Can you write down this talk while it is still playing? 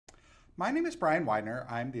My name is Brian Widener.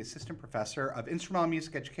 I'm the Assistant Professor of Instrumental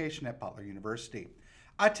Music Education at Butler University.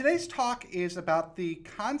 Today's talk is about the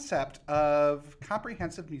concept of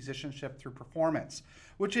comprehensive musicianship through performance,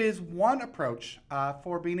 which is one approach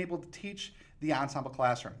for being able to teach the ensemble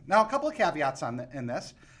classroom. Now, a couple of caveats in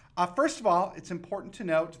this. First of all, it's important to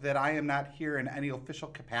note that I am not here in any official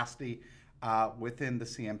capacity within the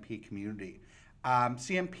CMP community.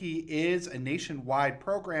 CMP is a nationwide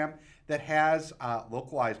program that has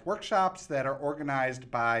localized workshops that are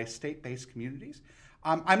organized by state-based communities.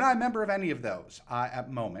 I'm not a member of any of those at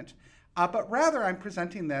the moment, but rather I'm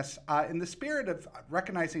presenting this in the spirit of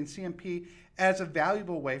recognizing CMP as a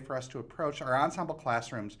valuable way for us to approach our ensemble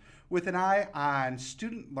classrooms with an eye on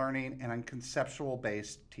student learning and on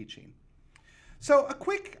conceptual-based teaching. So a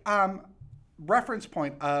quick reference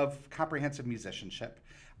point of comprehensive musicianship.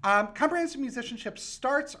 Comprehensive musicianship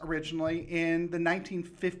starts originally in the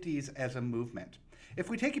 1950s as a movement. If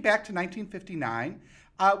we take you back to 1959,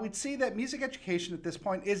 we'd see that music education at this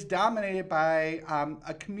point is dominated by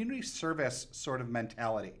a community service sort of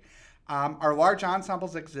mentality. Our large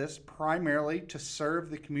ensembles exist primarily to serve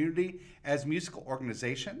the community as musical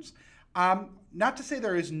organizations. Not to say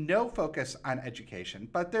there is no focus on education,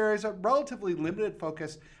 but there is a relatively limited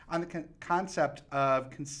focus on the concept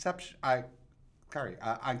of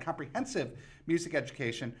on comprehensive music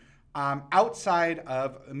education outside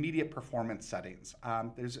of immediate performance settings.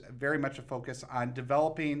 There's very much a focus on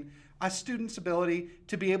developing a student's ability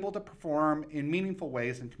to be able to perform in meaningful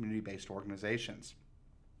ways in community-based organizations.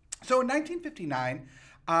 So in 1959,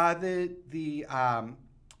 the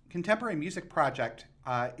Contemporary Music Project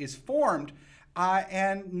is formed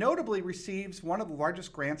and notably receives one of the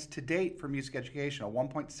largest grants to date for music education, a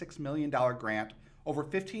 $1.6 million grant over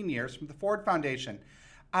 15 years from the Ford Foundation,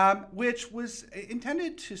 which was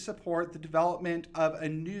intended to support the development of a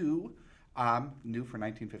new for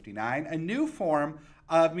 1959, a new form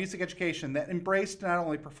of music education that embraced not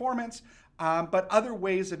only performance, but other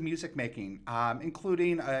ways of music making,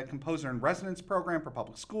 including a composer in residence program for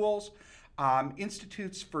public schools,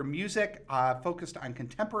 institutes for music focused on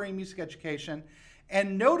contemporary music education,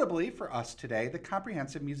 and notably for us today, the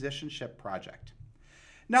Comprehensive Musicianship Project.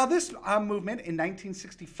 Now, this movement in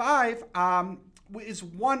 1965 is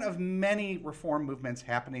one of many reform movements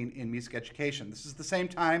happening in music education. This is the same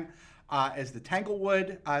time as the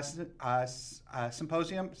Tanglewood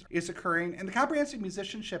Symposium is occurring, and the Comprehensive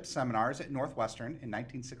Musicianship Seminars at Northwestern in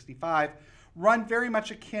 1965 run very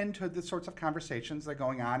much akin to the sorts of conversations that are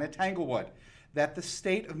going on at Tanglewood, that the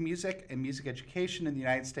state of music and music education in the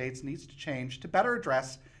United States needs to change to better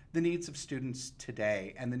address the needs of students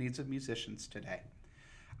today and the needs of musicians today.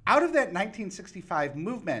 Out of that 1965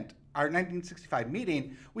 movement, our 1965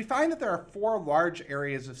 meeting, we find that there are four large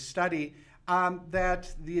areas of study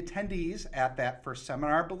that the attendees at that first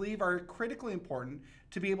seminar believe are critically important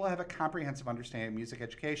to be able to have a comprehensive understanding of music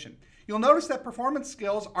education. You'll notice that performance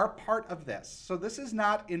skills are part of this. So this is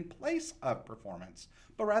not in place of performance,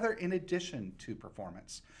 but rather in addition to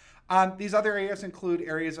performance. These other areas include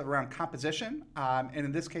areas around composition, and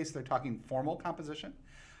in this case, they're talking formal composition.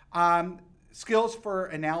 Skills for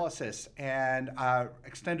analysis and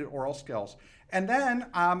extended oral skills. And then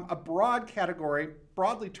a broad category,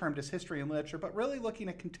 broadly termed as history and literature, but really looking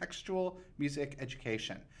at contextual music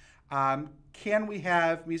education. Can we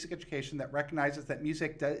have music education that recognizes that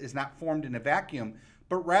music is not formed in a vacuum,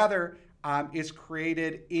 but rather is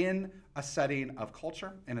created in a setting of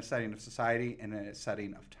culture, in a setting of society, and in a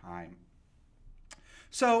setting of time?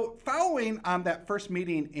 So following that first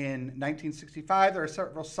meeting in 1965, there are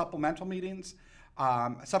several supplemental meetings,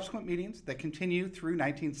 subsequent meetings that continue through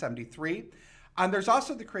 1973. There's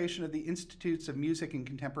also the creation of the Institutes of Music and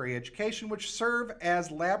Contemporary Education, which serve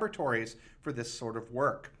as laboratories for this sort of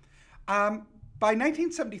work. By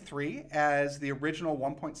 1973, as the original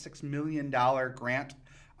 $1.6 million grant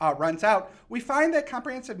runs out, we find that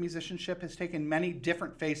comprehensive musicianship has taken many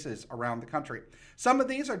different faces around the country. Some of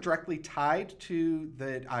these are directly tied to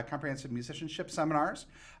the comprehensive musicianship seminars,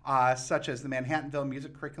 such as the Manhattanville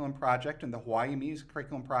Music Curriculum Project and the Hawaii Music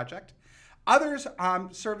Curriculum Project. Others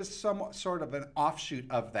serve as some sort of an offshoot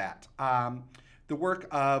of that. The work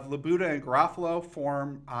of Labuda and Garofalo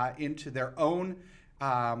form into their own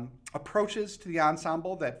approaches to the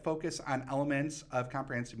ensemble that focus on elements of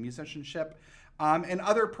comprehensive musicianship. And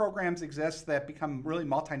other programs exist that become really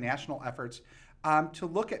multinational efforts to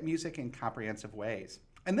look at music in comprehensive ways.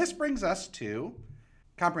 And this brings us to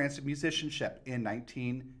comprehensive musicianship in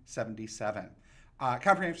 1977.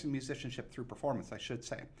 Comprehensive musicianship through performance, I should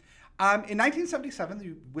say. In 1977,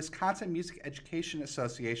 the Wisconsin Music Education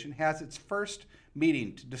Association has its first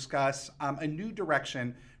meeting to discuss a new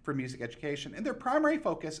direction for music education. And their primary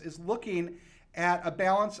focus is looking at a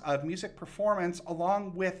balance of music performance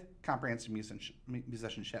along with comprehensive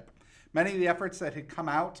musicianship. Many of the efforts that had come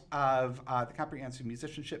out of the comprehensive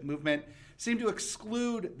musicianship movement seemed to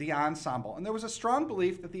exclude the ensemble. And there was a strong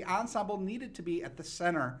belief that the ensemble needed to be at the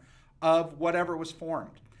center of whatever was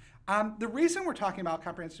formed. The reason we're talking about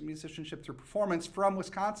comprehensive musicianship through performance from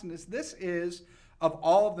Wisconsin is this is, of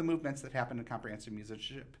all of the movements that happened in comprehensive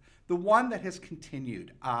musicianship, the one that has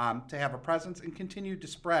continued to have a presence and continued to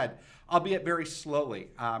spread, albeit very slowly.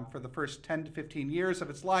 For the first 10 to 15 years of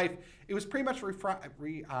its life, it was pretty much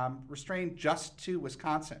restrained just to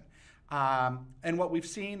Wisconsin. And what we've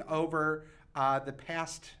seen over the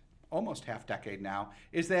past almost half decade now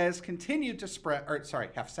is that it has continued to spread, or sorry,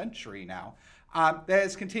 half century now, that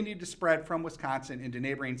has continued to spread from Wisconsin into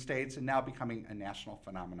neighboring states and now becoming a national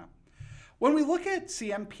phenomenon. When we look at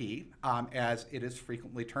CMP, as it is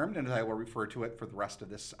frequently termed, and as I will refer to it for the rest of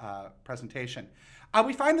this presentation,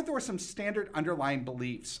 we find that there were some standard underlying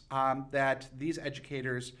beliefs that these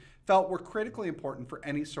educators felt were critically important for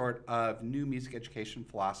any sort of new music education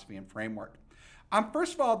philosophy and framework.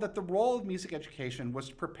 First of all, that the role of music education was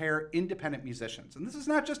to prepare independent musicians. And this is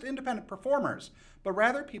not just independent performers, but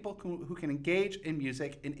rather people who can engage in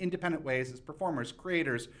music in independent ways as performers,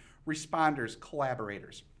 creators, responders,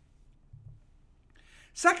 collaborators.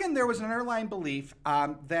 Second, there was an underlying belief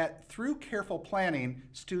that through careful planning,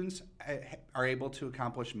 students are able to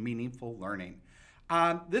accomplish meaningful learning.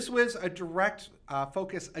 This was a direct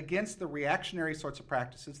focus against the reactionary sorts of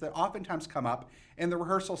practices that oftentimes come up in the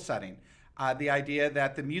rehearsal setting. The idea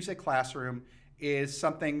that the music classroom is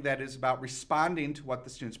something that is about responding to what the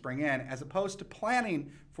students bring in, as opposed to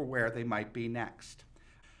planning for where they might be next.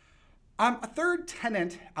 A third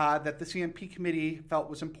tenet that the CMP committee felt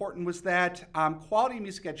was important was that quality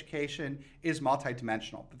music education is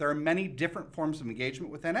multidimensional. There are many different forms of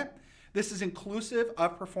engagement within it. This is inclusive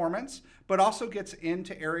of performance, but also gets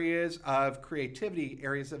into areas of creativity,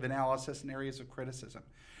 areas of analysis, and areas of criticism.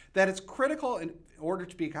 That it's critical in order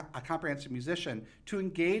to be a comprehensive musician to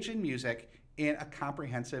engage in music in a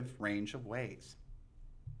comprehensive range of ways.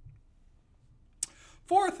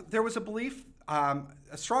 Fourth, there was a belief, a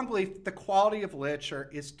strong belief that the quality of literature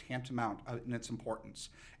is tantamount in its importance,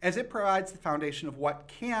 as it provides the foundation of what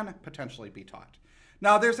can potentially be taught.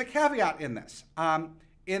 Now, there's a caveat in this,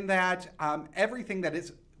 in that everything that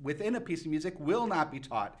is within a piece of music will not be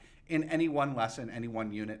taught in any one lesson, any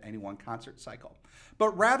one unit, any one concert cycle,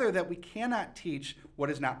 but rather that we cannot teach what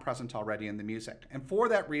is not present already in the music. And for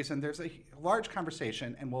that reason, there's a large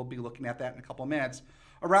conversation, and we'll be looking at that in a couple of minutes,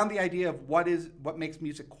 around the idea of what makes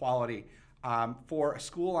music quality for a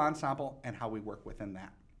school ensemble and how we work within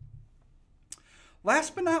that.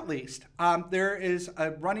 Last but not least, there is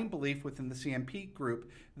a running belief within the CMP group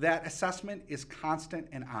that assessment is constant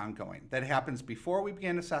and ongoing. That it happens before we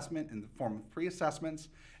begin assessment in the form of pre-assessments.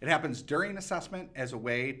 It happens during assessment as a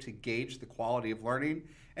way to gauge the quality of learning.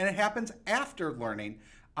 And it happens after learning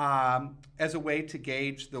as a way to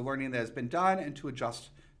gauge the learning that has been done and to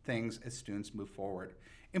adjust things as students move forward.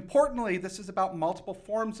 Importantly, this is about multiple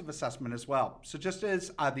forms of assessment as well. So just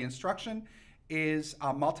as the instruction is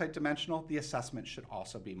multidimensional, the assessment should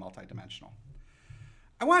also be multidimensional.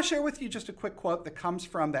 I want to share with you just a quick quote that comes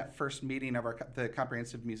from that first meeting of the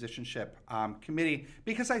Comprehensive Musicianship Committee,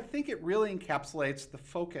 because I think it really encapsulates the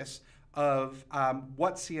focus of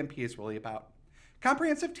what CMP is really about.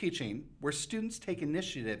 Comprehensive teaching, where students take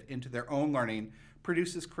initiative into their own learning,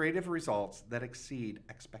 produces creative results that exceed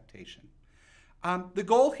expectation. The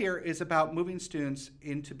goal here is about moving students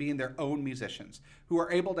into being their own musicians, who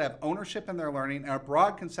are able to have ownership in their learning and a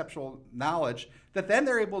broad conceptual knowledge that then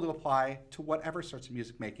they're able to apply to whatever sorts of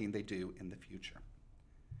music making they do in the future.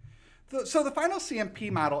 So the final CMP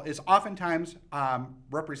model is oftentimes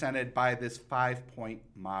represented by this 5-point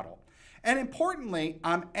model. And importantly,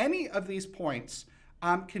 any of these points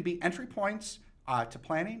can be entry points to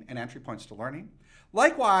planning and entry points to learning.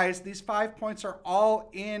 Likewise, these 5 points are all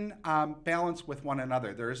in balance with one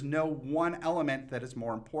another. There is no one element that is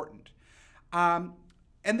more important.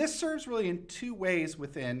 And this serves really in two ways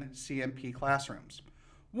within CMP classrooms.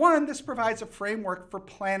 One, this provides a framework for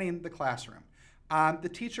planning the classroom. The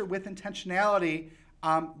teacher with intentionality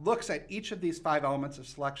looks at each of these 5 elements of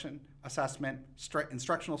selection, assessment,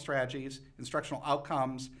 instructional strategies, instructional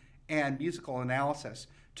outcomes, and musical analysis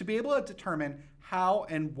to be able to determine how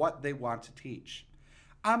and what they want to teach.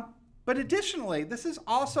 But additionally, this is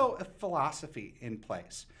also a philosophy in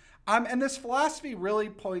place. And this philosophy really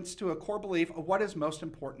points to a core belief of what is most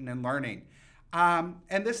important in learning.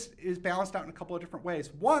 And this is balanced out in a couple of different ways.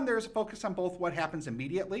 One, there's a focus on both what happens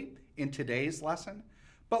immediately in today's lesson,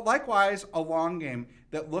 but likewise a long game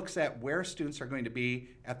that looks at where students are going to be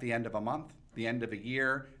at the end of a month, the end of a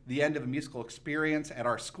year, the end of a musical experience at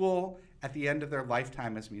our school, at the end of their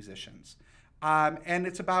lifetime as musicians. And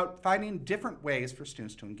it's about finding different ways for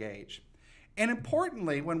students to engage. And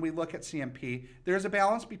importantly, when we look at CMP, there's a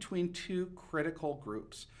balance between two critical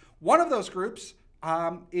groups. One of those groups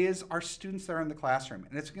is our students that are in the classroom,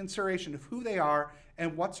 and it's a consideration of who they are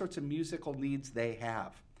and what sorts of musical needs they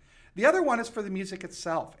have. The other one is for the music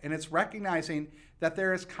itself, and it's recognizing that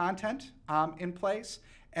there is content in place,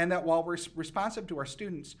 and that while we're responsive to our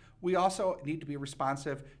students, we also need to be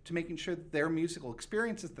responsive to making sure that their musical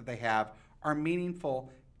experiences that they have are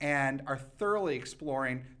meaningful and are thoroughly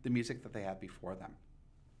exploring the music that they have before them.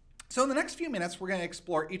 So in the next few minutes, we're going to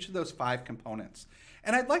explore each of those 5 components.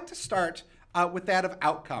 And I'd like to start with that of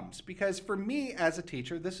outcomes, because for me as a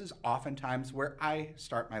teacher, this is oftentimes where I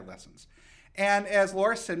start my lessons. And as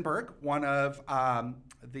Laura Sinberg, one of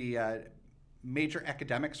the major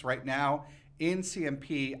academics right now in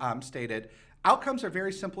CMP, stated, outcomes are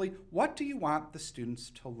very simply, what do you want the students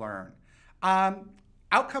to learn?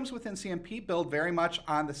 Outcomes within CMP build very much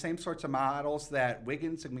on the same sorts of models that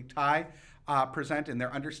Wiggins and McTighe present in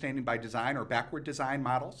their understanding by design or backward design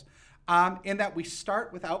models, in that we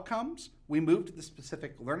start with outcomes, we move to the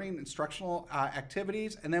specific learning instructional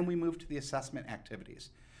activities, and then we move to the assessment activities.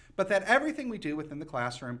 But that everything we do within the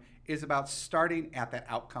classroom is about starting at that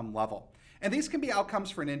outcome level. And these can be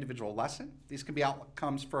outcomes for an individual lesson. These can be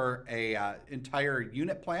outcomes for an entire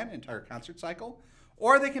unit plan, entire concert cycle,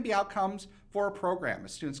 or they can be outcomes for a program.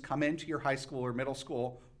 As students come into your high school or middle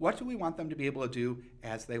school, what do we want them to be able to do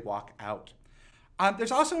as they walk out?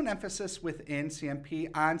 There's also an emphasis within CMP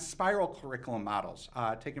on spiral curriculum models,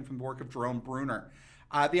 taken from the work of Jerome Bruner.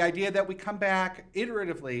 The idea that we come back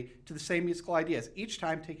iteratively to the same musical ideas, each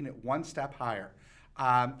time taking it one step higher,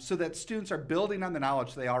 so that students are building on the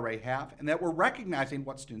knowledge they already have, and that we're recognizing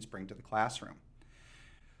what students bring to the classroom.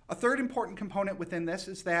 A third important component within this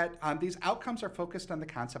is that these outcomes are focused on the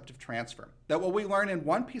concept of transfer. That what we learn in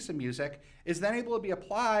one piece of music is then able to be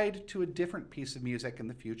applied to a different piece of music in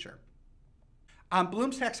the future.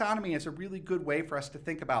 Bloom's taxonomy is a really good way for us to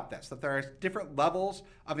think about this, that there are different levels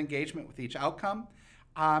of engagement with each outcome.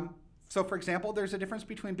 So for example, there's a difference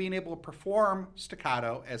between being able to perform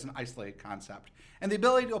staccato as an isolated concept and the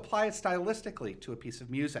ability to apply it stylistically to a piece of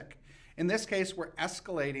music. In this case, we're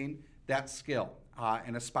escalating that skill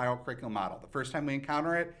in a spiral curriculum model. The first time we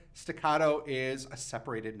encounter it, staccato is a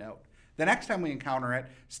separated note. The next time we encounter it,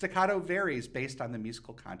 staccato varies based on the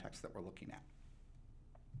musical context that we're looking at.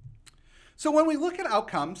 So when we look at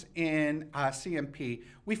outcomes in CMP,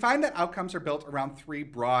 we find that outcomes are built around 3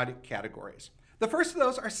 broad categories. The first of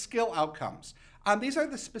those are skill outcomes. These are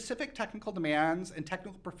the specific technical demands and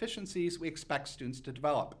technical proficiencies we expect students to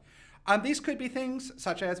develop. These could be things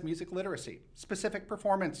such as music literacy, specific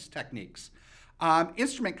performance techniques,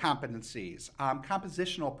 instrument competencies,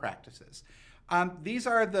 compositional practices. These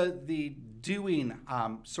are the doing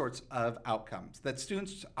sorts of outcomes, that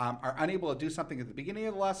students are unable to do something at the beginning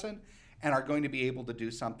of the lesson and are going to be able to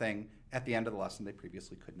do something at the end of the lesson they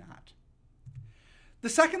previously could not. The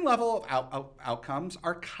second level of outcomes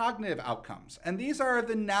are cognitive outcomes, and these are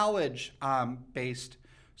the knowledge-based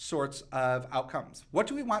sorts of outcomes. What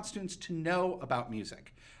do we want students to know about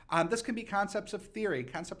music? This can be concepts of theory,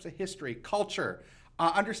 concepts of history, culture,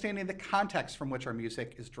 understanding the context from which our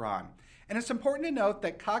music is drawn. And it's important to note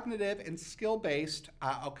that cognitive and skill-based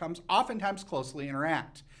outcomes oftentimes closely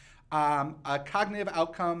interact. A cognitive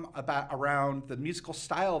outcome around the musical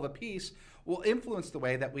style of a piece will influence the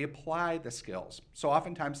way that we apply the skills. So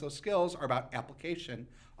oftentimes those skills are about application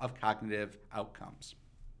of cognitive outcomes.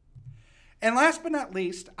 And last but not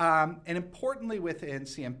least, and importantly within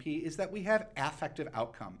CMP, is that we have affective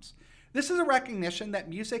outcomes. This is a recognition that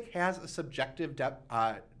music has a subjective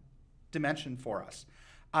dimension for us,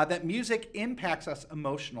 that music impacts us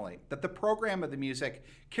emotionally, that the program of the music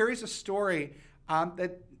carries a story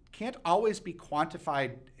that can't always be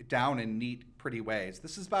quantified down in neat, pretty ways.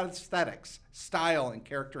 This is about aesthetics, style, and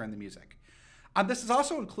character in the music. This is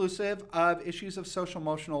also inclusive of issues of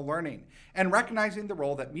social-emotional learning and recognizing the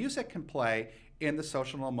role that music can play in the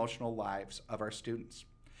social and emotional lives of our students.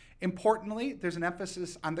 Importantly, there's an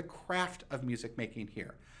emphasis on the craft of music making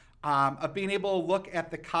here, of being able to look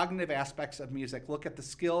at the cognitive aspects of music, look at the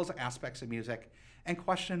skills aspects of music, and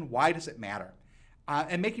question why does it matter,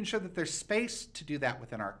 and making sure that there's space to do that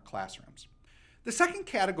within our classrooms. The second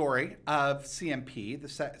category of CMP, the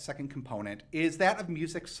second component, is that of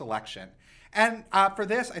music selection. And for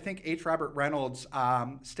this, I think H. Robert Reynolds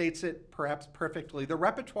states it perhaps perfectly. The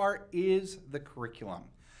repertoire is the curriculum.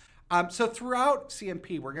 So throughout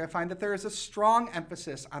CMP, we're going to find that there is a strong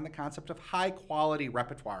emphasis on the concept of high quality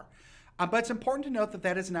repertoire. But it's important to note that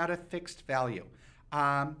that is not a fixed value.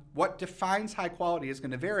 What defines high quality is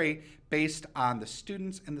going to vary based on the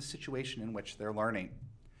students and the situation in which they're learning.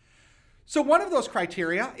 So one of those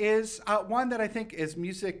criteria is one that I think as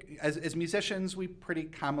musicians we pretty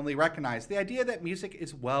commonly recognize, the idea that music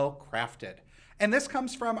is well crafted. And this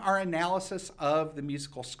comes from our analysis of the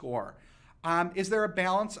musical score. Is there a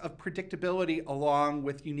balance of predictability along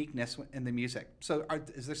with uniqueness in the music? So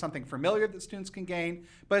is there something familiar that students can gain,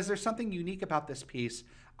 but is there something unique about this piece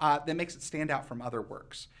that makes it stand out from other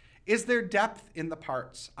works? Is there depth in the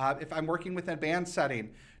parts? If I'm working with a band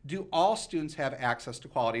setting, do all students have access to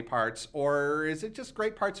quality parts, or is it just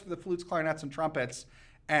great parts for the flutes, clarinets, and trumpets,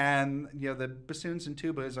 and the bassoons and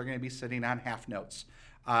tubas are going to be sitting on half notes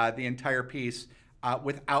the entire piece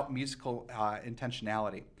without musical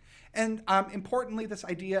intentionality? And importantly, this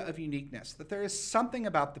idea of uniqueness, that there is something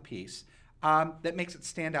about the piece that makes it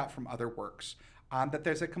stand out from other works, that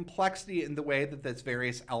there's a complexity in the way that there's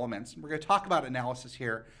various elements. And we're going to talk about analysis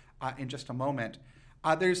here in just a moment.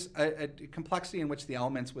 There's a complexity in which the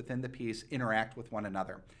elements within the piece interact with one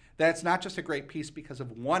another. That it's not just a great piece because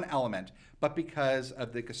of one element, but because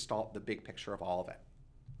of the gestalt, the big picture of all of it.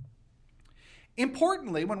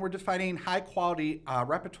 Importantly, when we're defining high quality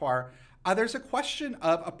repertoire, there's a question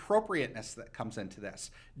of appropriateness that comes into this.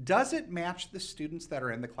 Does it match the students that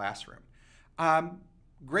are in the classroom?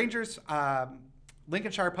 Granger's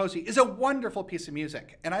Lincolnshire Posy is a wonderful piece of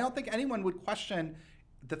music, and I don't think anyone would question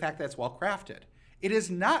the fact that it's well crafted. It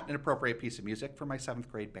is not an appropriate piece of music for my 7th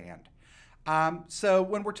grade band. So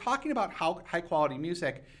when we're talking about high quality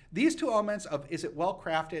music, these two elements of is it well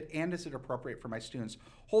crafted and is it appropriate for my students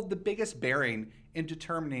hold the biggest bearing in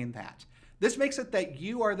determining that. This makes it that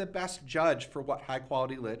you are the best judge for what high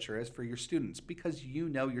quality literature is for your students because you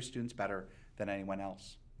know your students better than anyone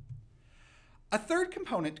else. A third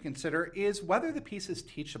component to consider is whether the piece is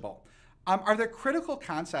teachable. Are there critical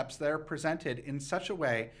concepts that are presented in such a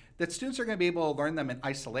way that students are going to be able to learn them in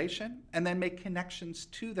isolation and then make connections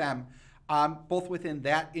to them both within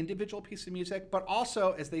that individual piece of music, but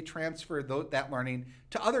also as they transfer that learning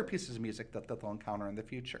to other pieces of music that they'll encounter in the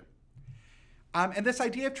future. And this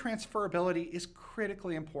idea of transferability is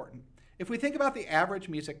critically important. If we think about the average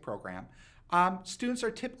music program, students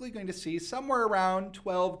are typically going to see somewhere around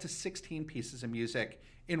 12 to 16 pieces of music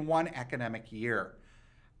in one academic year.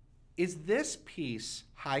 Is this piece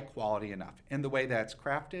high quality enough in the way that it's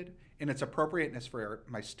crafted, in its appropriateness for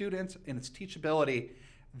my students, in its teachability,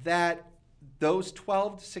 that those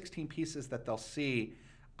 12 to 16 pieces that they'll see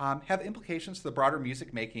have implications to the broader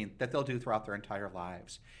music making that they'll do throughout their entire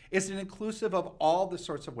lives? Is it inclusive of all the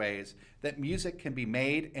sorts of ways that music can be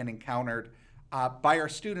made and encountered by our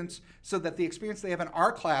students so that the experience they have in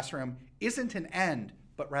our classroom isn't an end,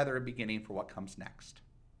 but rather a beginning for what comes next?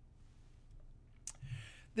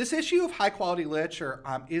 This issue of high quality literature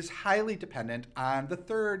is highly dependent on the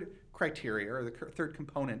third criteria, or the third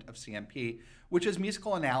component of CMP, which is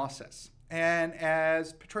musical analysis. And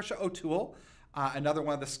as Patricia O'Toole, another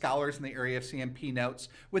one of the scholars in the area of CMP, notes,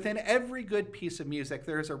 within every good piece of music,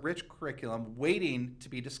 there is a rich curriculum waiting to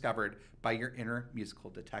be discovered by your inner musical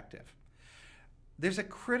detective. There's a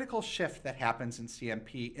critical shift that happens in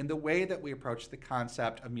CMP in the way that we approach the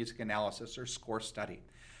concept of music analysis or score study.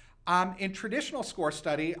 In traditional score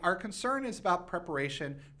study, our concern is about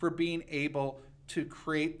preparation for being able to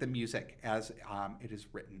create the music as it is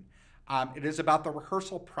written. It is about the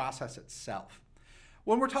rehearsal process itself.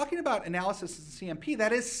 When we're talking about analysis in CMP,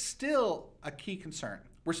 that is still a key concern.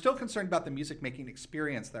 We're still concerned about the music making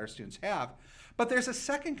experience that our students have, but there's a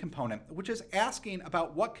second component, which is asking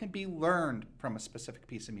about what can be learned from a specific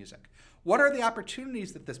piece of music. What are the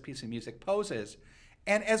opportunities that this piece of music poses?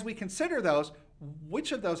 And as we consider those,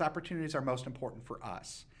 which of those opportunities are most important for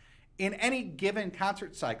us? In any given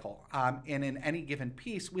concert cycle and in any given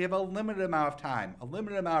piece, we have a limited amount of time, a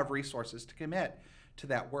limited amount of resources to commit to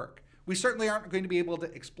that work. We certainly aren't going to be able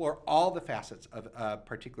to explore all the facets of a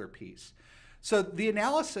particular piece. So the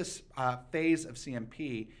analysis phase of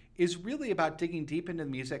CMP is really about digging deep into the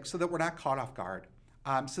music so that we're not caught off guard,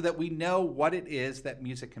 so that we know what it is that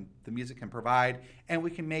the music can provide, and we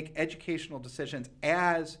can make educational decisions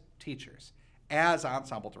as teachers, as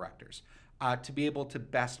ensemble directors, to be able to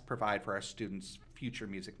best provide for our students' future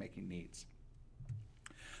music-making needs.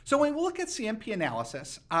 So when we look at CMP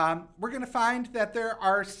analysis, we're going to find that there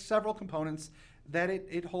are several components that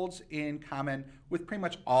it holds in common with pretty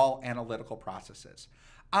much all analytical processes.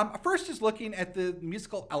 First is looking at the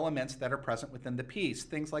musical elements that are present within the piece,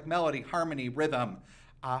 things like melody, harmony, rhythm,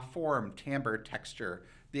 form, timbre, texture,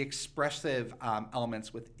 the expressive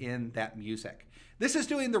elements within that music. This is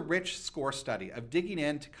doing the rich score study of digging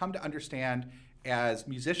in to come to understand, as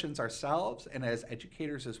musicians ourselves and as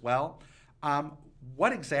educators as well,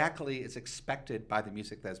 what exactly is expected by the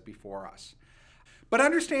music that's before us. But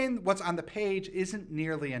understanding what's on the page isn't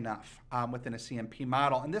nearly enough within a CMP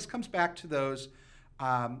model, and this comes back to those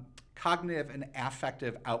cognitive and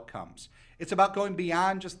affective outcomes. It's about going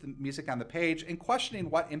beyond just the music on the page and questioning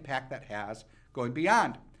what impact that has going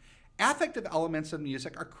beyond. Affective elements of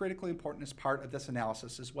music are critically important as part of this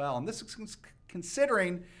analysis as well, and this is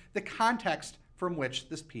considering the context from which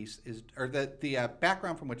this piece is, or the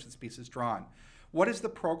background from which this piece is drawn. What is the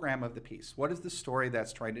program of the piece? What is the story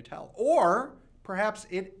that's trying to tell? Or perhaps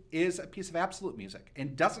it is a piece of absolute music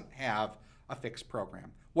and doesn't have a fixed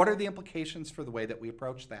program. What are the implications for the way that we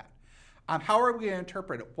approach that? How are we going to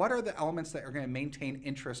interpret it? What are the elements that are going to maintain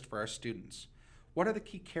interest for our students? What are the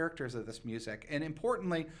key characters of this music? And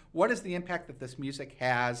importantly, what is the impact that this music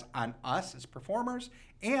has on us as performers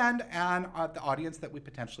and on the audience that we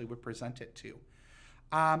potentially would present it to?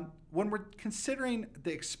 When we're considering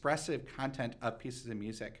the expressive content of pieces of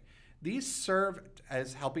music, these serve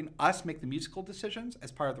as helping us make the musical decisions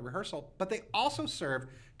as part of the rehearsal, but they also serve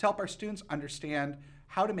to help our students understand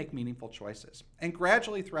how to make meaningful choices. And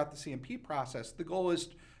gradually throughout the CMP process, the goal is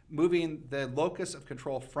moving the locus of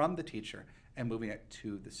control from the teacher and moving it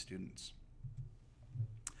to the students.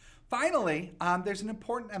 Finally, there's an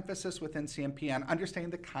important emphasis within CMP on understanding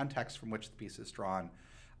the context from which the piece is drawn.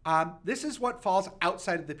 This is what falls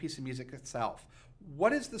outside of the piece of music itself.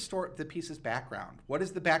 What is the piece's background? What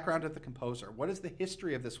is the background of the composer? What is the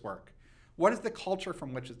history of this work? What is the culture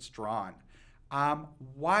from which it's drawn?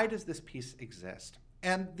 Why does this piece exist?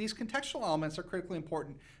 And these contextual elements are critically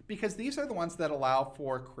important because these are the ones that allow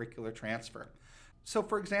for curricular transfer. So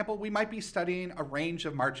for example, we might be studying a range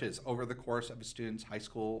of marches over the course of a student's high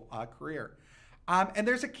school career. And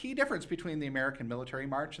there's a key difference between the American Military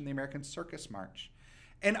March and the American Circus March.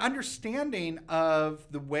 An understanding of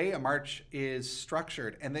the way a march is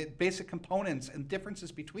structured and the basic components and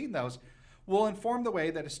differences between those will inform the way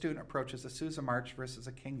that a student approaches a Sousa March versus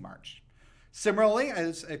a King March. Similarly,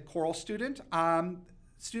 as a choral student,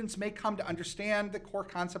 students may come to understand the core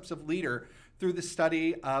concepts of lieder through the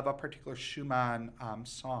study of a particular Schumann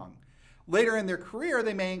song. Later in their career,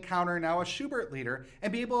 they may encounter now a Schubert lieder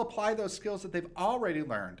and be able to apply those skills that they've already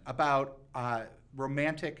learned about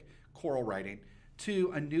romantic choral writing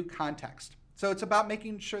to a new context. So it's about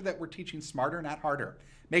making sure that we're teaching smarter, not harder,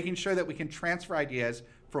 making sure that we can transfer ideas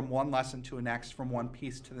from one lesson to the next, from one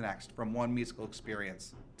piece to the next, from one musical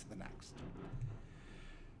experience to the next.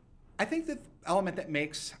 I think the element that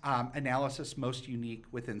makes analysis most unique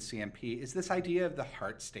within CMP is this idea of the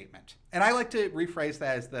heart statement. And I like to rephrase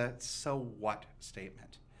that as the so what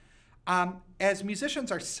statement. As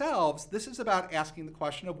musicians ourselves, this is about asking the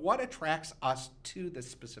question of what attracts us to this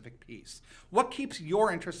specific piece. What keeps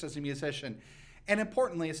your interest as a musician? And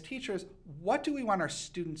importantly, as teachers, what do we want our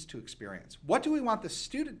students to experience? What do we want the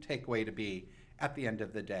student takeaway to be at the end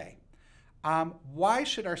of the day? Why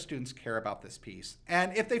should our students care about this piece?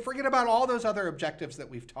 And if they forget about all those other objectives that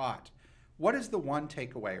we've taught, what is the one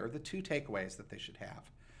takeaway or the two takeaways that they should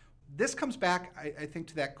have? This comes back, I think,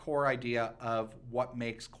 to that core idea of what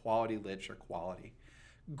makes quality literature quality.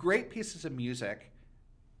 Great pieces of music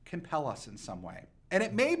compel us in some way. And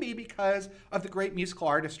it may be because of the great musical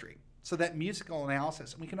artistry, so that musical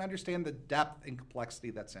analysis, and we can understand the depth and complexity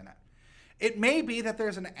that's in it. It may be that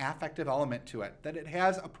there's an affective element to it, that it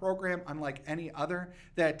has a program unlike any other,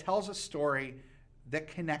 that it tells a story that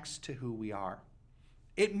connects to who we are.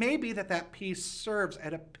 It may be that that piece serves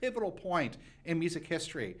at a pivotal point in music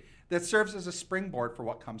history that serves as a springboard for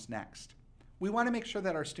what comes next. We want to make sure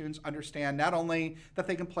that our students understand not only that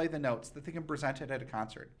they can play the notes, that they can present it at a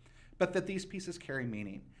concert, but that these pieces carry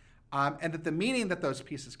meaning, and that the meaning that those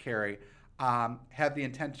pieces carry have the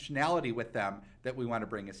intentionality with them that we want to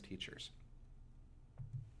bring as teachers.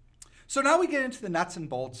 So now we get into the nuts and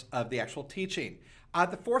bolts of the actual teaching.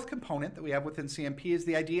 The fourth component that we have within CMP is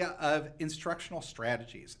the idea of instructional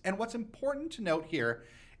strategies. And what's important to note here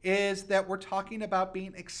is that we're talking about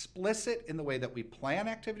being explicit in the way that we plan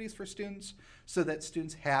activities for students so that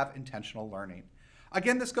students have intentional learning.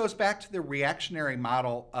 Again, this goes back to the reactionary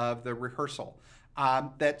model of the rehearsal,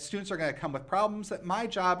 that students are going to come with problems, that my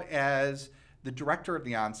job as the director of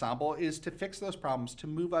the ensemble is to fix those problems, to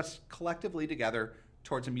move us collectively together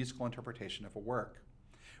towards a musical interpretation of a work.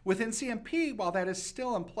 Within CMP, while that is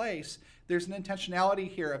still in place, there's an intentionality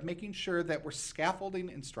here of making sure that we're scaffolding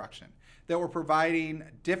instruction, that we're providing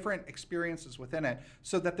different experiences within it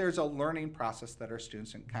so that there's a learning process that our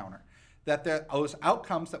students encounter, that those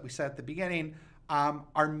outcomes that we said at the beginning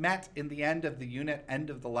are met in the end of the unit, end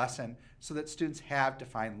of the lesson, so that students have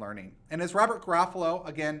defined learning. And as Robert Garofalo,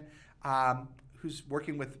 again, who's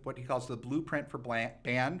working with what he calls the blueprint for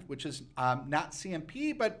band, which is not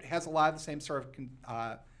CMP, but has a lot of the same sort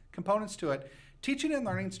of components to it. Teaching and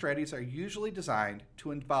learning strategies are usually designed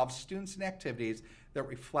to involve students in activities that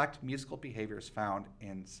reflect musical behaviors found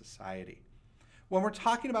in society. When we're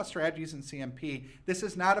talking about strategies in CMP, this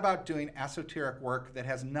is not about doing esoteric work that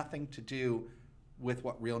has nothing to do with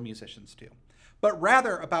what real musicians do, but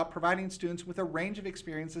rather about providing students with a range of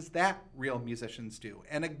experiences that real musicians do.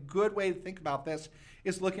 And a good way to think about this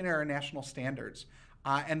is looking at our national standards.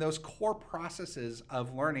 And those core processes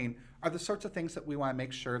of learning are the sorts of things that we want to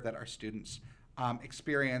make sure that our students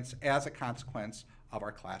experience as a consequence of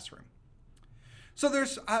our classroom. So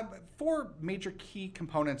there's 4 major key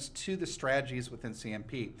components to the strategies within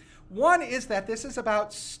CMP. One is that this is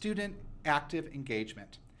about student active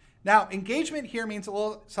engagement. Now, engagement here means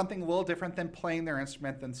something a little different than playing their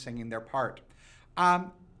instrument, than singing their part.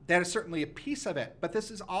 That is certainly a piece of it, but this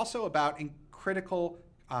is also about critical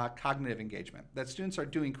cognitive engagement, that students are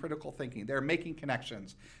doing critical thinking, they're making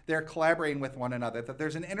connections, they're collaborating with one another, that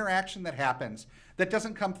there's an interaction that happens that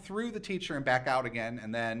doesn't come through the teacher and back out again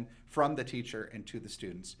and then from the teacher and to the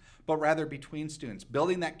students, but rather between students,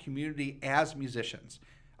 building that community as musicians.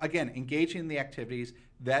 Again, engaging in the activities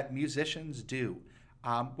that musicians do,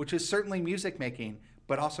 which is certainly music making,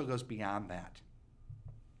 but also goes beyond that.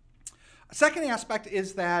 A second aspect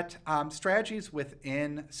is that strategies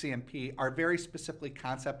within CMP are very specifically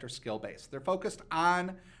concept or skill-based. They're focused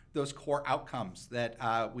on those core outcomes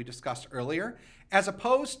that we discussed earlier, as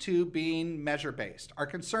opposed to being measure-based. Our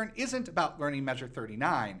concern isn't about learning Measure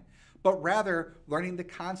 39, but rather learning the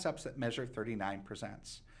concepts that Measure 39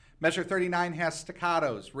 presents. Measure 39 has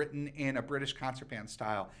staccatos written in a British concert band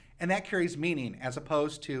style, and that carries meaning as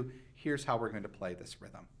opposed to, here's how we're going to play this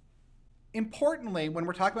rhythm. Importantly, when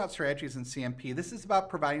we're talking about strategies in CMP, this is about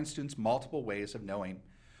providing students multiple ways of knowing.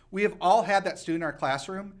 We have all had that student in our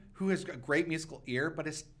classroom who has a great musical ear, but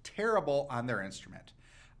is terrible on their instrument.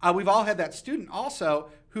 We've all had that student also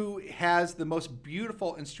who has the most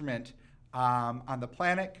beautiful instrument on the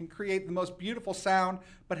planet, can create the most beautiful sound,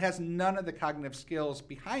 but has none of the cognitive skills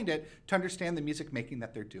behind it to understand the music making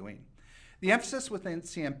that they're doing. The emphasis within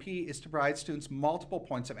CMP is to provide students multiple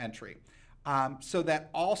points of entry, so that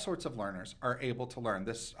all sorts of learners are able to learn.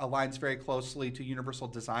 This aligns very closely to universal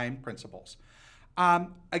design principles.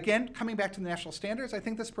 Again, coming back to the national standards, I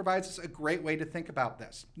think this provides us a great way to think about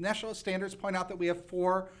this. National standards point out that we have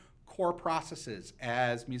 4 core processes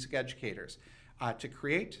as music educators: to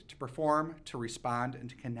create, to perform, to respond, and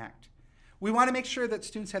to connect. We want to make sure that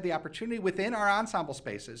students have the opportunity within our ensemble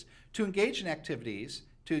spaces to engage in activities,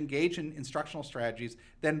 to engage in instructional strategies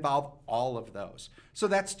that involve all of those. So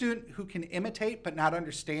that student who can imitate but not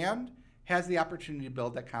understand has the opportunity to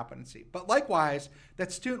build that competency. But likewise,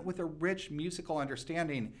 that student with a rich musical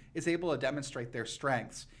understanding is able to demonstrate their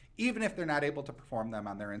strengths, even if they're not able to perform them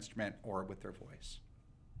on their instrument or with their voice.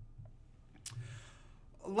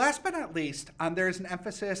 Last but not least, there is an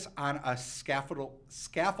emphasis on a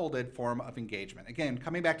scaffolded form of engagement. Again,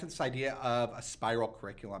 coming back to this idea of a spiral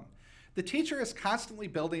curriculum. The teacher is constantly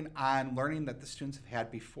building on learning that the students have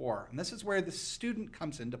had before, and this is where the student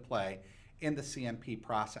comes into play in the CMP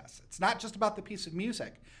process. It's not just about the piece of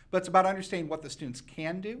music, but it's about understanding what the students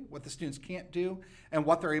can do, what the students can't do, and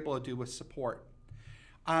what they're able to do with support.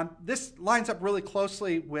 This lines up really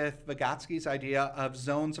closely with Vygotsky's idea of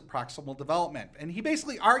zones of proximal development. And he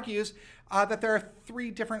basically argues that there are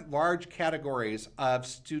 3 different large categories of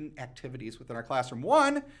student activities within our classroom.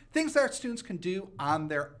 One, things that our students can do on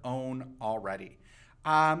their own already.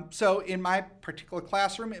 So in my particular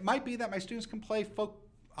classroom, it might be that my students can play folk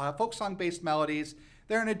song-based melodies.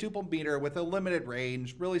 They're in a duple meter with a limited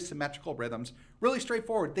range, really symmetrical rhythms, really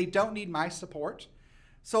straightforward. They don't need my support.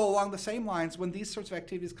 So along the same lines, when these sorts of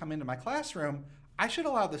activities come into my classroom, I should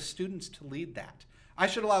allow the students to lead that. I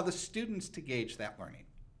should allow the students to gauge that learning.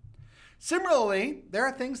 Similarly, there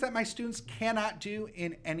are things that my students cannot do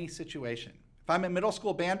in any situation. If I'm a middle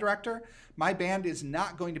school band director, my band is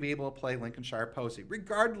not going to be able to play Lincolnshire Posy,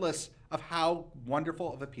 regardless of how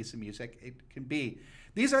wonderful of a piece of music it can be.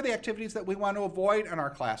 These are the activities that we want to avoid in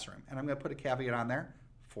our classroom, and I'm going to put a caveat on there,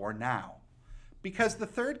 for now. Because the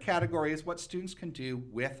third category is what students can do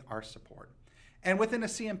with our support. And within a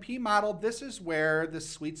CMP model, this is where the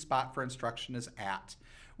sweet spot for instruction is at.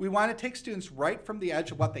 We want to take students right from the edge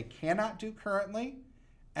of what they cannot do currently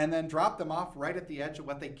and then drop them off right at the edge of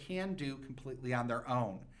what they can do completely on their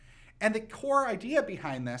own. And the core idea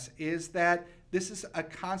behind this is that this is a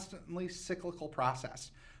constantly cyclical process.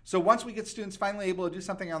 So once we get students finally able to do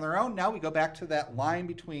something on their own, now we go back to that line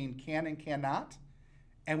between can and cannot,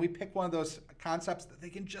 and we pick one of those concepts that they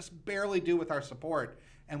can just barely do with our support,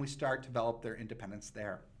 and we start to develop their independence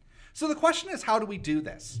there. So the question is, how do we do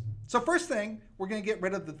this? So first thing, we're going to get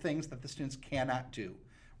rid of the things that the students cannot do.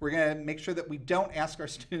 We're going to make sure that we don't ask our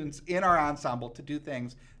students in our ensemble to do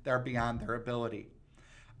things that are beyond their ability.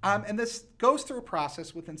 And this goes through a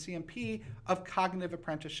process within CMP of cognitive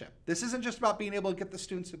apprenticeship. This isn't just about being able to get the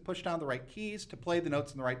students to push down the right keys, to play the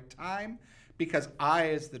notes in the right time, because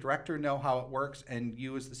I, as the director, know how it works, and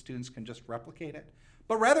you, as the students, can just replicate it,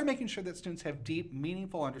 but rather making sure that students have deep,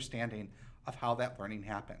 meaningful understanding of how that learning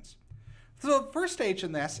happens. So the first stage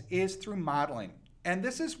in this is through modeling. And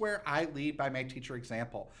this is where I lead by my teacher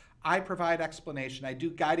example. I provide explanation. I do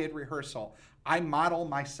guided rehearsal. I model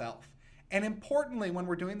myself. And importantly, when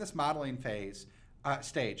we're doing this modeling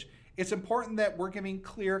stage, it's important that we're giving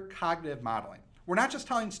clear cognitive modeling. We're not just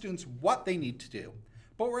telling students what they need to do,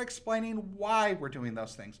 but we're explaining why we're doing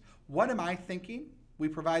those things. What am I thinking? We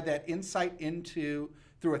provide that insight through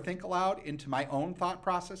a think aloud into my own thought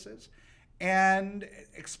processes, and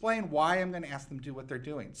explain why I'm going to ask them to do what they're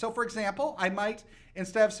doing. So for example, I might,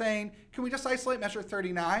 instead of saying, can we just isolate measure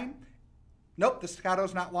 39? Nope, the staccato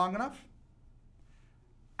is not long enough.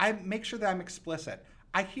 I make sure that I'm explicit.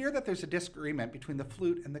 I hear that there's a disagreement between the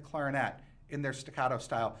flute and the clarinet in their staccato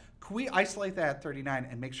style. Could we isolate that at 39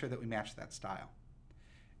 and make sure that we match that style?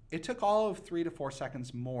 It took all of 3 to 4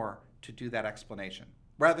 seconds more to do that explanation,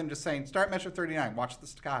 rather than just saying, start measure 39, watch the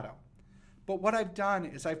staccato. But what I've done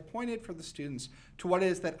is I've pointed for the students to what it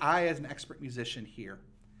is that I, as an expert musician, hear.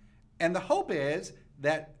 And the hope is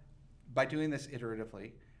that by doing this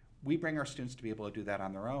iteratively, we bring our students to be able to do that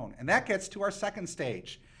on their own. And that gets to our second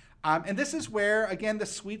stage. And this is where, again, the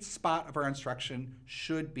sweet spot of our instruction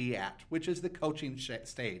should be at, which is the coaching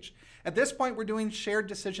stage. At this point, we're doing shared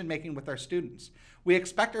decision-making with our students. We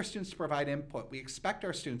expect our students to provide input. We expect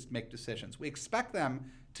our students to make decisions. We expect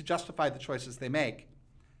them to justify the choices they make.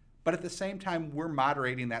 But at the same time, we're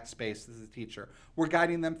moderating that space as a teacher. We're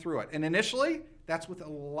guiding them through it. And initially, that's with a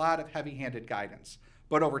lot of heavy-handed guidance.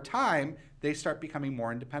 But over time, they start becoming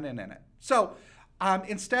more independent in it. So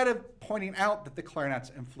instead of pointing out that the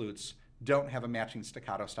clarinets and flutes don't have a matching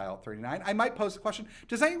staccato style at 39, I might pose the question,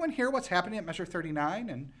 does anyone hear what's happening at measure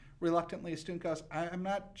 39? And reluctantly, a student goes, I'm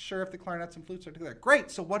not sure if the clarinets and flutes are together.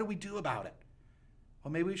 Great, so what do we do about it?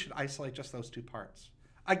 Well, maybe we should isolate just those two parts.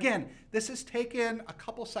 Again, this has taken a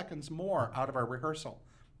couple seconds more out of our rehearsal.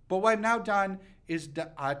 But what I've now done is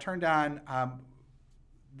turned on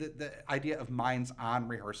the idea of minds-on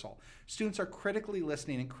rehearsal. Students are critically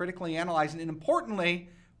listening and critically analyzing, and importantly,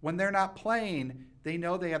 when they're not playing, they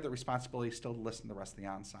know they have the responsibility still to listen to the rest of the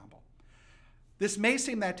ensemble. This may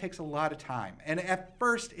seem that it takes a lot of time, and at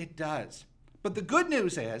first it does. But the good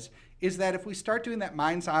news is that if we start doing that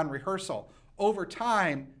minds-on rehearsal, over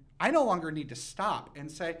time, I no longer need to stop and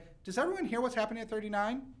say, does everyone hear what's happening at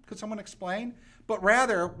 39? Could someone explain? But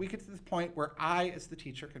rather, we get to the point where I, as the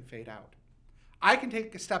teacher, can fade out. I can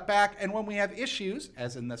take a step back, and when we have issues,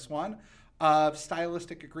 as in this one, of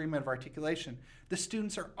stylistic agreement of articulation, the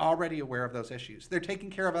students are already aware of those issues. They're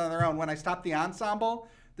taking care of it on their own. When I stop the ensemble,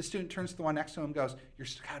 the student turns to the one next to him and goes, your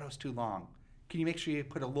staccato's too long. Can you make sure you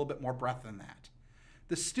put a little bit more breath in that?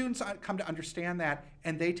 The students come to understand that,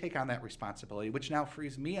 and they take on that responsibility, which now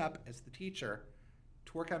frees me up as the teacher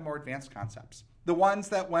to work on more advanced concepts. The ones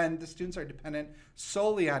that when the students are dependent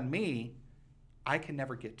solely on me, I can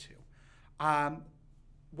never get to.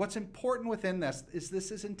 What's important within this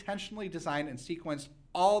is intentionally designed and sequenced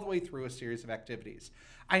all the way through a series of activities.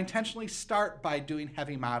 I intentionally start by doing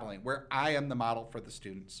heavy modeling, where I am the model for the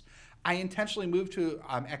students. I intentionally move to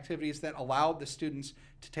activities that allow the students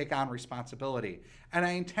to take on responsibility. And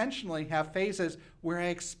I intentionally have phases where I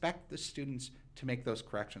expect the students to make those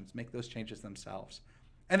corrections, make those changes themselves.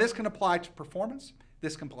 And this can apply to performance,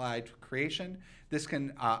 this can apply to creation, this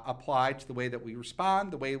can apply to the way that we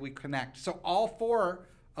respond, the way we connect. So all four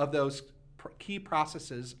of those key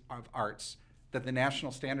processes of arts that the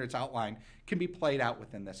national standards outline can be played out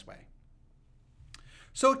within this way.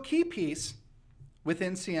 So a key piece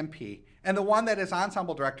within CMP, and the one that as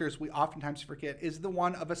ensemble directors we oftentimes forget, is the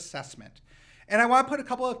one of assessment. And I want to put a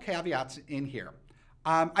couple of caveats in here.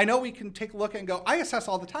 I know we can take a look and go, I assess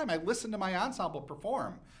all the time. I listen to my ensemble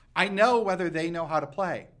perform. I know whether they know how to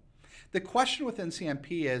play. The question within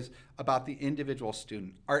CMP is about the individual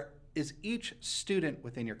student. is each student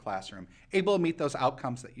within your classroom able to meet those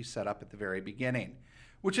outcomes that you set up at the very beginning,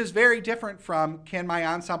 which is very different from can my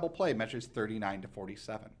ensemble play measures 39 to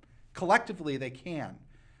 47. Collectively, they can.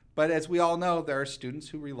 But as we all know, there are students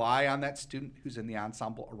who rely on that student who's in the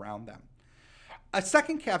ensemble around them. A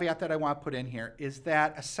second caveat that I want to put in here is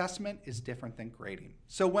that assessment is different than grading.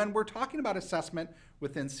 So when we're talking about assessment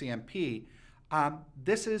within CMP,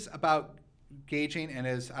 this is about gauging, and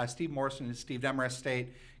as Steve Morrison and Steve Demarest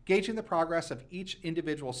state, gauging the progress of each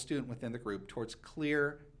individual student within the group towards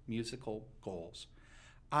clear musical goals.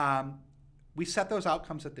 We set those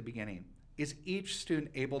outcomes at the beginning. Is each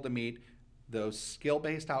student able to meet those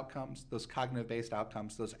skill-based outcomes, those cognitive-based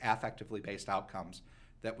outcomes, those affectively based outcomes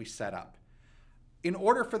that we set up? In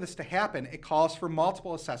order for this to happen, it calls for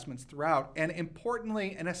multiple assessments throughout. And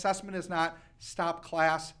importantly, an assessment is not stop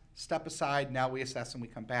class, step aside, now we assess and we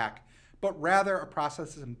come back, but rather a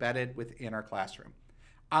process is embedded within our classroom.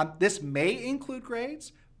 This may include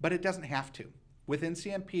grades, but it doesn't have to. Within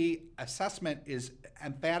CMP, assessment is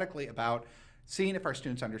emphatically about seeing if our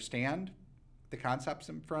students understand the concepts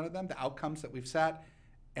in front of them, the outcomes that we've set,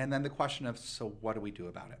 and then the question of, so what do we do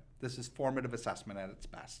about it? This is formative assessment at its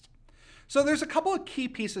best. So there's a couple of key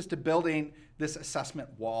pieces to building this assessment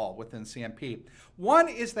wall within CMP. One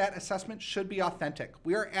is that assessment should be authentic.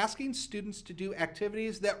 We are asking students to do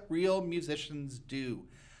activities that real musicians do.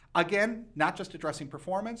 Again, not just addressing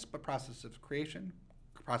performance, but processes of creation,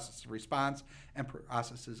 processes of response, and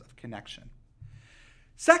processes of connection.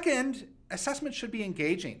 Second, assessment should be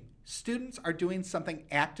engaging. Students are doing something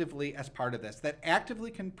actively as part of this that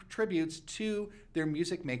actively contributes to their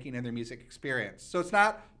music making and their music experience. So it's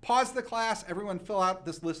not pause the class, everyone fill out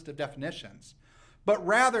this list of definitions, but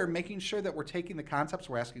rather making sure that we're taking the concepts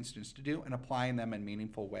we're asking students to do and applying them in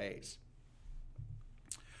meaningful ways.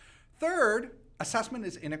 Third, assessment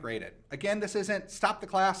is integrated. Again, this isn't stop the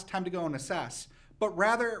class, time to go and assess, but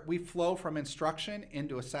rather we flow from instruction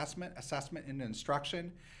into assessment, assessment into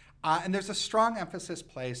instruction. And there's a strong emphasis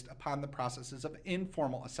placed upon the processes of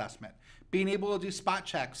informal assessment, being able to do spot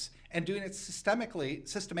checks and doing it systematically,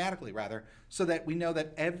 so that we know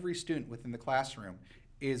that every student within the classroom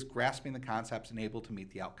is grasping the concepts and able to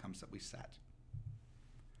meet the outcomes that we set.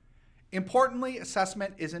 Importantly,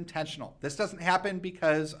 assessment is intentional. This doesn't happen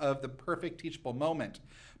because of the perfect teachable moment,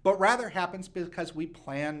 but rather happens because we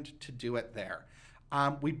planned to do it there.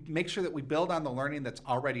 We make sure that we build on the learning that's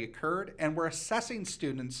already occurred, and we're assessing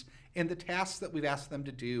students in the tasks that we've asked them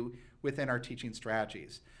to do within our teaching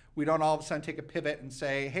strategies. We don't all of a sudden take a pivot and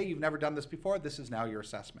say, hey, you've never done this before, this is now your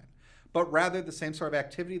assessment. But rather, the same sort of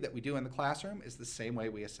activity that we do in the classroom is the same way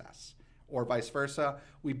we assess. Or vice versa,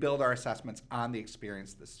 we build our assessments on the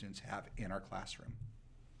experience that students have in our classroom.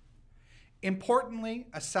 Importantly,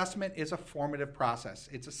 assessment is a formative process.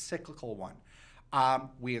 It's a cyclical one.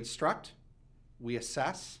 We instruct, we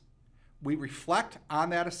assess, we reflect on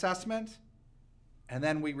that assessment, and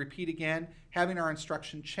then we repeat again, having our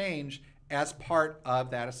instruction change as part of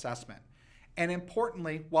that assessment. And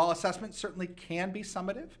importantly, while assessment certainly can be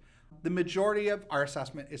summative, the majority of our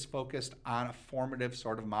assessment is focused on a formative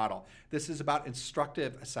sort of model. This is about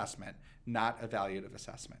instructive assessment, not evaluative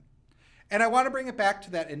assessment. And I want to bring it back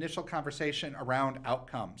to that initial conversation around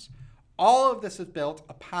outcomes. All of this is built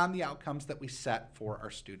upon the outcomes that we set for our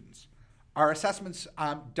students. Our assessments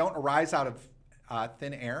don't arise out of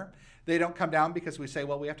thin air. They don't come down because we say,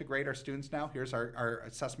 well, we have to grade our students now. Here's our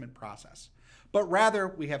assessment process. But rather,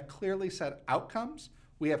 we have clearly set outcomes.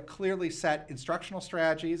 We have clearly set instructional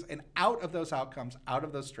strategies. And out of those outcomes, out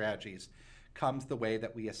of those strategies, comes the way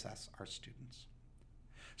that we assess our students.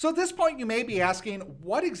 So at this point, you may be asking,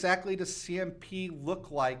 what exactly does CMP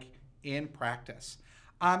look like in practice?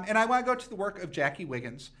 And I want to go to the work of Jackie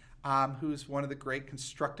Wiggins, who's one of the great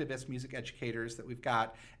constructivist music educators that we've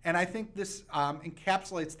got. And I think this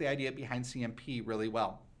encapsulates the idea behind CMP really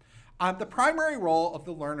well. The primary role of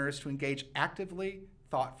the learner is to engage actively,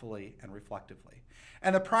 thoughtfully, and reflectively.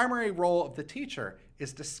 And the primary role of the teacher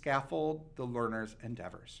is to scaffold the learner's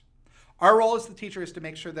endeavors. Our role as the teacher is to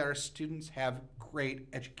make sure that our students have great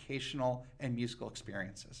educational and musical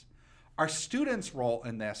experiences. Our students' role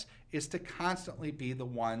in this is to constantly be the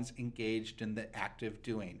ones engaged in the active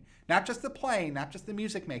doing. Not just the playing, not just the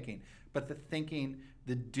music making, but the thinking,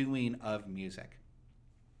 the doing of music.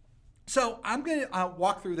 So I'm going to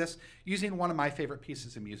walk through this using one of my favorite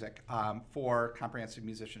pieces of music for comprehensive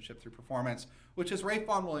musicianship through performance, which is Ralph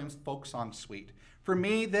Vaughan Williams' Folk Song Suite. For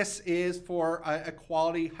me, this is for a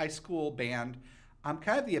quality high school band,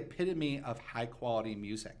 kind of the epitome of high quality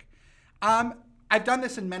music. I've done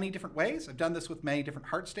this in many different ways. I've done this with many different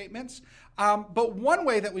heart statements. But one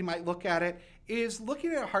way that we might look at it is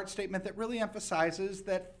looking at a heart statement that really emphasizes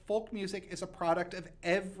that folk music is a product of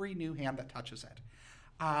every new hand that touches it.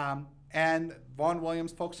 And Vaughan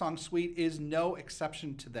Williams' Folk Song Suite is no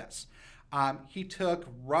exception to this. He took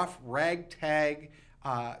rough ragtag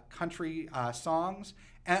country songs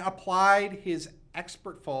and applied his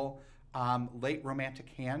expertful late romantic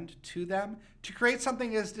hand to them to create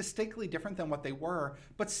something that is distinctly different than what they were,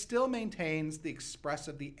 but still maintains the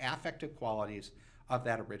expressive, the affective qualities of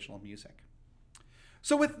that original music.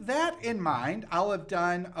 So with that in mind, I'll have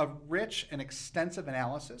done a rich and extensive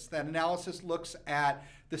analysis. That analysis looks at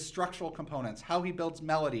the structural components, how he builds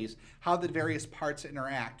melodies, how the various parts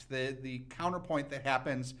interact, the counterpoint that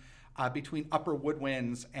happens between upper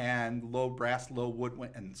woodwinds and low brass, low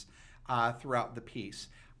woodwinds throughout the piece.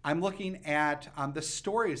 I'm looking at the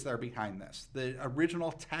stories that are behind this, the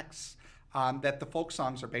original texts that the folk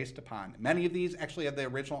songs are based upon. Many of these actually have the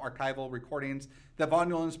original archival recordings that Vaughan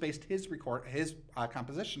Williams based his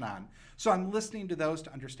composition on. So I'm listening to those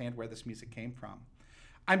to understand where this music came from.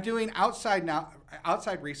 I'm doing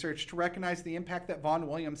outside research to recognize the impact that Vaughan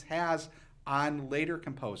Williams has on later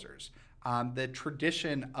composers. The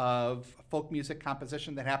tradition of folk music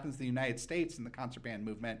composition that happens in the United States in the concert band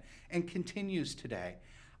movement and continues today.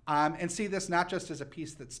 And see this not just as a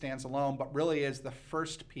piece that stands alone, but really as the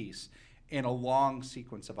first piece in a long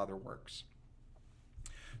sequence of other works.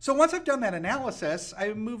 So once I've done that analysis,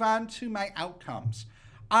 I move on to my outcomes.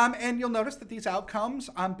 And you'll notice that these outcomes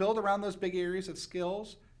build around those big areas of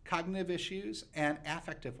skills, cognitive issues, and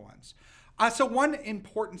affective ones. So one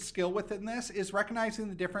important skill within this is recognizing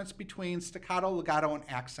the difference between staccato, legato, and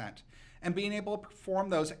accent, and being able to perform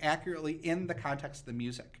those accurately in the context of the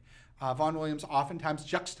music. Vaughan Williams oftentimes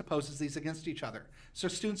juxtaposes these against each other. So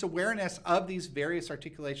students' awareness of these various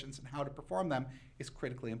articulations and how to perform them is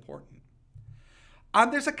critically important.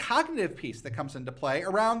 There's a cognitive piece that comes into play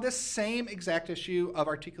around this same exact issue of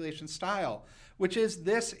articulation style, which is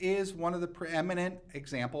this is one of the preeminent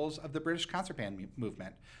examples of the British concert band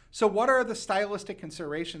movement. So what are the stylistic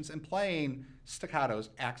considerations in playing staccatos,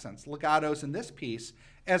 accents, legatos in this piece,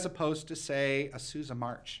 as opposed to, say, a Sousa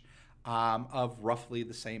march of roughly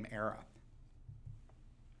the same era?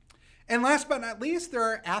 And last but not least, there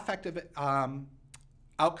are affective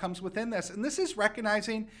outcomes within this. And this is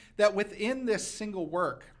recognizing that within this single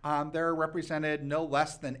work, there are represented no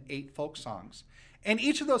less than 8 folk songs. And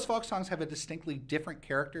each of those folk songs have a distinctly different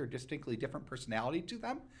character, a distinctly different personality to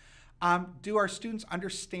them. Do our students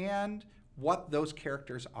understand what those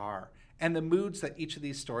characters are and the moods that each of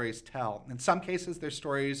these stories tell? In some cases, they're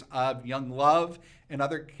stories of young love. In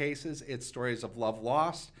other cases, it's stories of love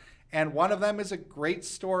lost. And one of them is a great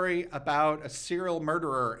story about a serial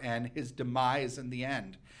murderer and his demise in the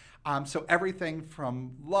end. So everything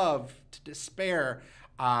from love to despair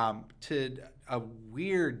to a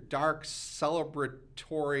weird, dark,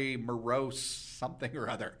 celebratory, morose something or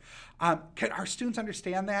other. Can our students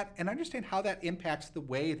understand that and understand how that impacts the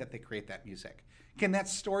way that they create that music? Can that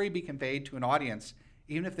story be conveyed to an audience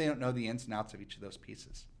even if they don't know the ins and outs of each of those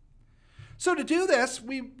pieces? So to do this,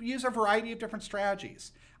 we use a variety of different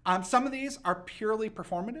strategies. Some of these are purely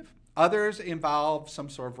performative. Others involve some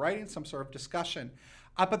sort of writing, some sort of discussion.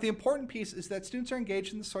 But the important piece is that students are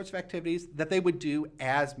engaged in the sorts of activities that they would do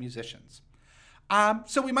as musicians.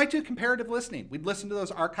 So we might do comparative listening. We'd listen to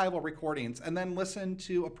those archival recordings and then listen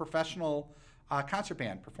to a professional concert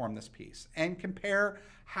band perform this piece and compare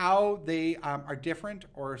how they are different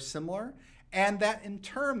or similar. And that in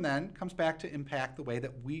turn then comes back to impact the way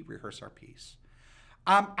that we rehearse our piece.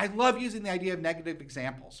 I love using the idea of negative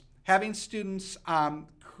examples, having students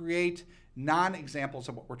create non-examples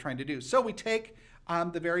of what we're trying to do. So we take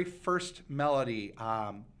the very first melody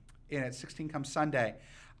in At 16 Come Sunday,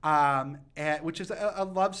 which is a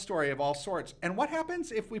love story of all sorts. And what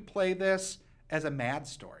happens if we play this as a mad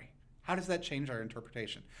story? How does that change our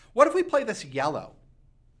interpretation? What if we play this yellow?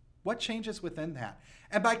 What changes within that?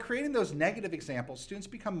 And by creating those negative examples, students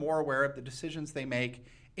become more aware of the decisions they make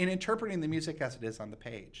in interpreting the music as it is on the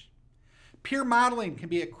page. Peer modeling can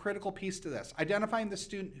be a critical piece to this, identifying the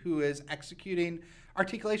student who is executing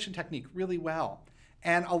articulation technique really well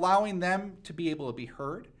and allowing them to be able to be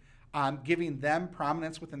heard, giving them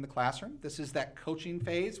prominence within the classroom. This is that coaching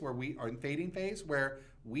phase where fading phase where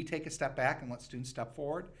we take a step back and let students step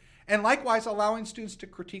forward. And likewise, allowing students to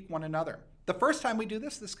critique one another. The first time we do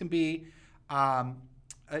this, this can be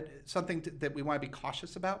something that we want to be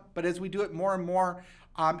cautious about. But as we do it more and more,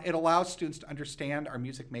 it allows students to understand our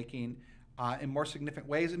music making in more significant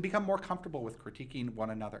ways and become more comfortable with critiquing one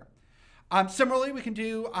another. Similarly, we can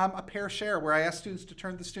do a pair share where I ask students to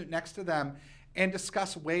turn to the student next to them and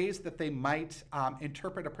discuss ways that they might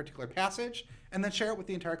interpret a particular passage, and then share it with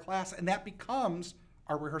the entire class, and that becomes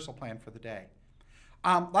our rehearsal plan for the day.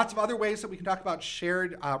 Lots of other ways that we can talk about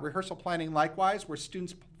shared rehearsal planning likewise, where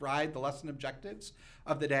students provide the lesson objectives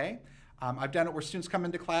of the day. I've done it where students come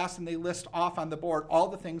into class and they list off on the board all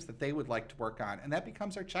the things that they would like to work on, and that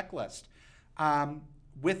becomes our checklist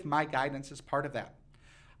with my guidance as part of that.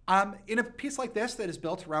 In a piece like this that is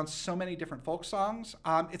built around so many different folk songs,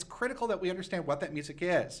 it's critical that we understand what that music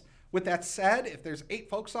is. With that said, if there's 8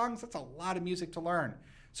 folk songs, that's a lot of music to learn.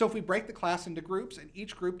 So if we break the class into groups and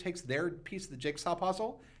each group takes their piece of the jigsaw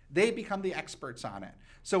puzzle, they become the experts on it.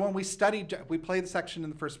 So when we play the section in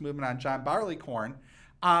the first movement on John Barleycorn,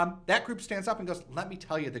 that group stands up and goes, let me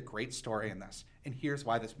tell you the great story in this, and here's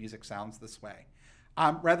why this music sounds this way.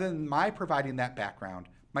 Rather than my providing that background,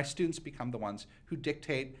 my students become the ones who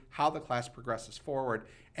dictate how the class progresses forward,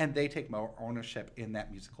 and they take more ownership in that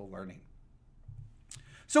musical learning.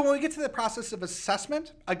 So when we get to the process of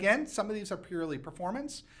assessment, again, some of these are purely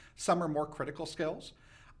performance, some are more critical skills.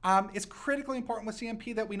 It's critically important with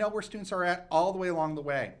CMP that we know where students are at all the way along the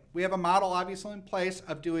way. We have a model obviously in place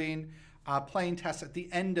of doing playing tests at the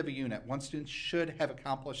end of a unit. One student should have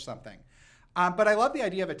accomplished something. But I love the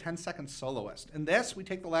idea of a 10-second soloist. In this, we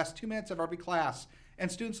take the last 2 minutes of every class, and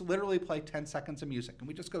students literally play 10 seconds of music, and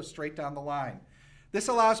we just go straight down the line. This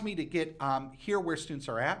allows me to hear where students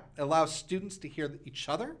are at. It allows students to hear each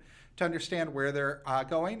other, to understand where they're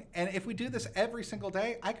going. And if we do this every single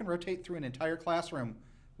day, I can rotate through an entire classroom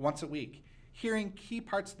once a week, hearing key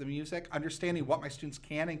parts of the music, understanding what my students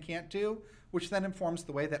can and can't do, which then informs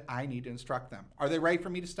the way that I need to instruct them. Are they ready for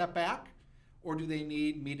me to step back, or do they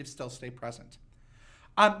need me to still stay present?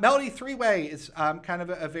 Melody three-way is kind of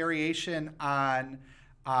a variation on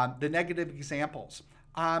the negative examples.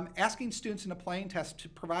 Asking students in a playing test to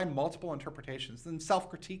provide multiple interpretations, then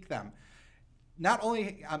self-critique them, not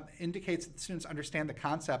only indicates that the students understand the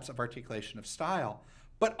concepts of articulation of style,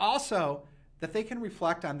 but also that they can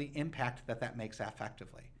reflect on the impact that that makes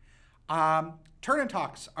affectively. Turn and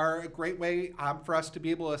talks are a great way for us to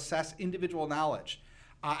be able to assess individual knowledge.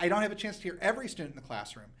 I don't have a chance to hear every student in the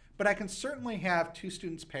classroom, but I can certainly have 2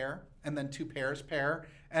 students pair, and then 2 pairs pair,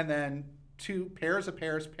 and then 2 pairs of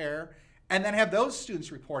pairs pair, and then have those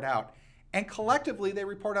students report out. And collectively, they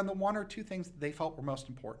report on the 1 or 2 things that they felt were most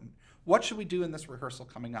important. What should we do in this rehearsal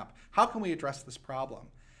coming up? How can we address this problem?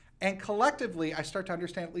 And collectively, I start to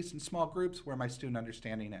understand, at least in small groups, where my student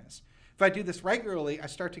understanding is. If I do this regularly, I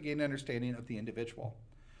start to gain an understanding of the individual.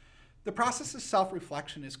 The process of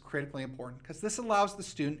self-reflection is critically important because this allows the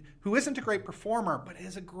student, who isn't a great performer, but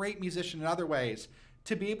is a great musician in other ways,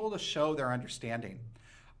 to be able to show their understanding.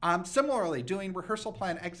 Similarly, doing rehearsal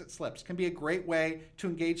plan exit slips can be a great way to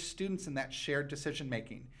engage students in that shared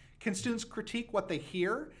decision-making. Can students critique what they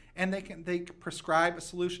hear, and they prescribe a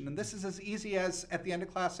solution? And this is as easy as at the end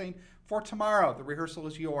of class saying, for tomorrow, the rehearsal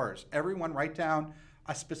is yours. Everyone write down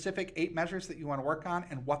a specific 8 measures that you want to work on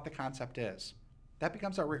and what the concept is. That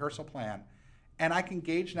becomes our rehearsal plan. And I can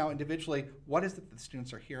gauge now individually what is it that the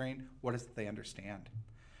students are hearing, what is it they understand.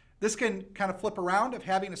 This can kind of flip around of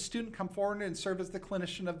having a student come forward and serve as the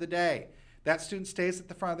clinician of the day. That student stays at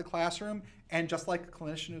the front of the classroom, and just like a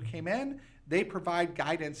clinician who came in, they provide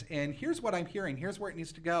guidance in, here's what I'm hearing, here's where it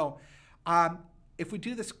needs to go. If we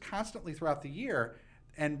do this constantly throughout the year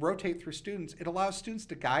and rotate through students, it allows students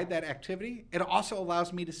to guide that activity. It also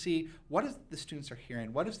allows me to see what is it the students are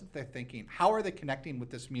hearing, what is it they're thinking, how are they connecting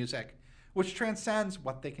with this music, which transcends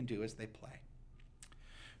what they can do as they play.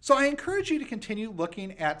 So I encourage you to continue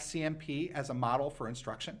looking at CMP as a model for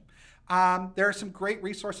instruction. There are some great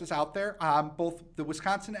resources out there. Both the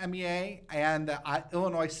Wisconsin MEA and the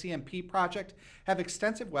Illinois CMP project have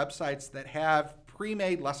extensive websites that have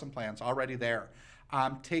pre-made lesson plans already there,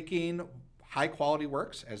 taking high quality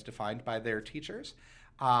works as defined by their teachers.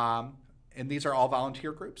 And these are all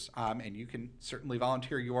volunteer groups, and you can certainly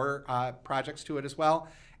volunteer your projects to it as well,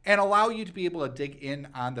 and allow you to be able to dig in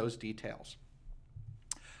on those details.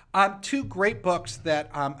 2 great books that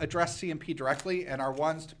address CMP directly and are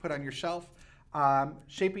ones to put on your shelf,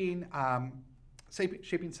 Shaping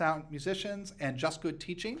Sound Musicians and Just Good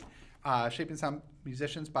Teaching. Shaping Sound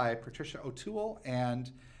Musicians by Patricia O'Toole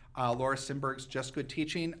and Laura Simberg's Just Good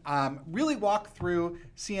Teaching really walk through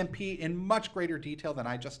CMP in much greater detail than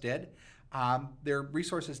I just did. They're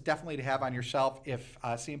resources definitely to have on your shelf if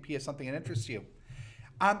CMP is something that interests you.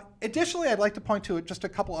 Additionally, I'd like to point to just a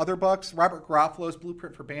couple other books, Robert Garofalo's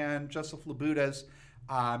Blueprint for Band, Joseph Labuda's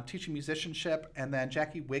Teaching Musicianship, and then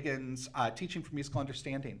Jackie Wiggins' Teaching for Musical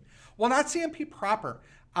Understanding. While not CMP proper,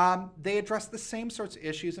 they address the same sorts of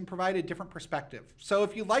issues and provide a different perspective. So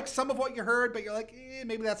if you like some of what you heard, but you're like,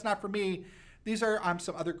 maybe that's not for me, These are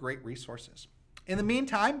some other great resources. In the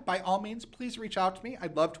meantime, by all means, please reach out to me.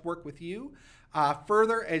 I'd love to work with you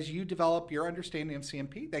further as you develop your understanding of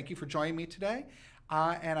CMP. Thank you for joining me today,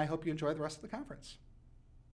 and I hope you enjoy the rest of the conference.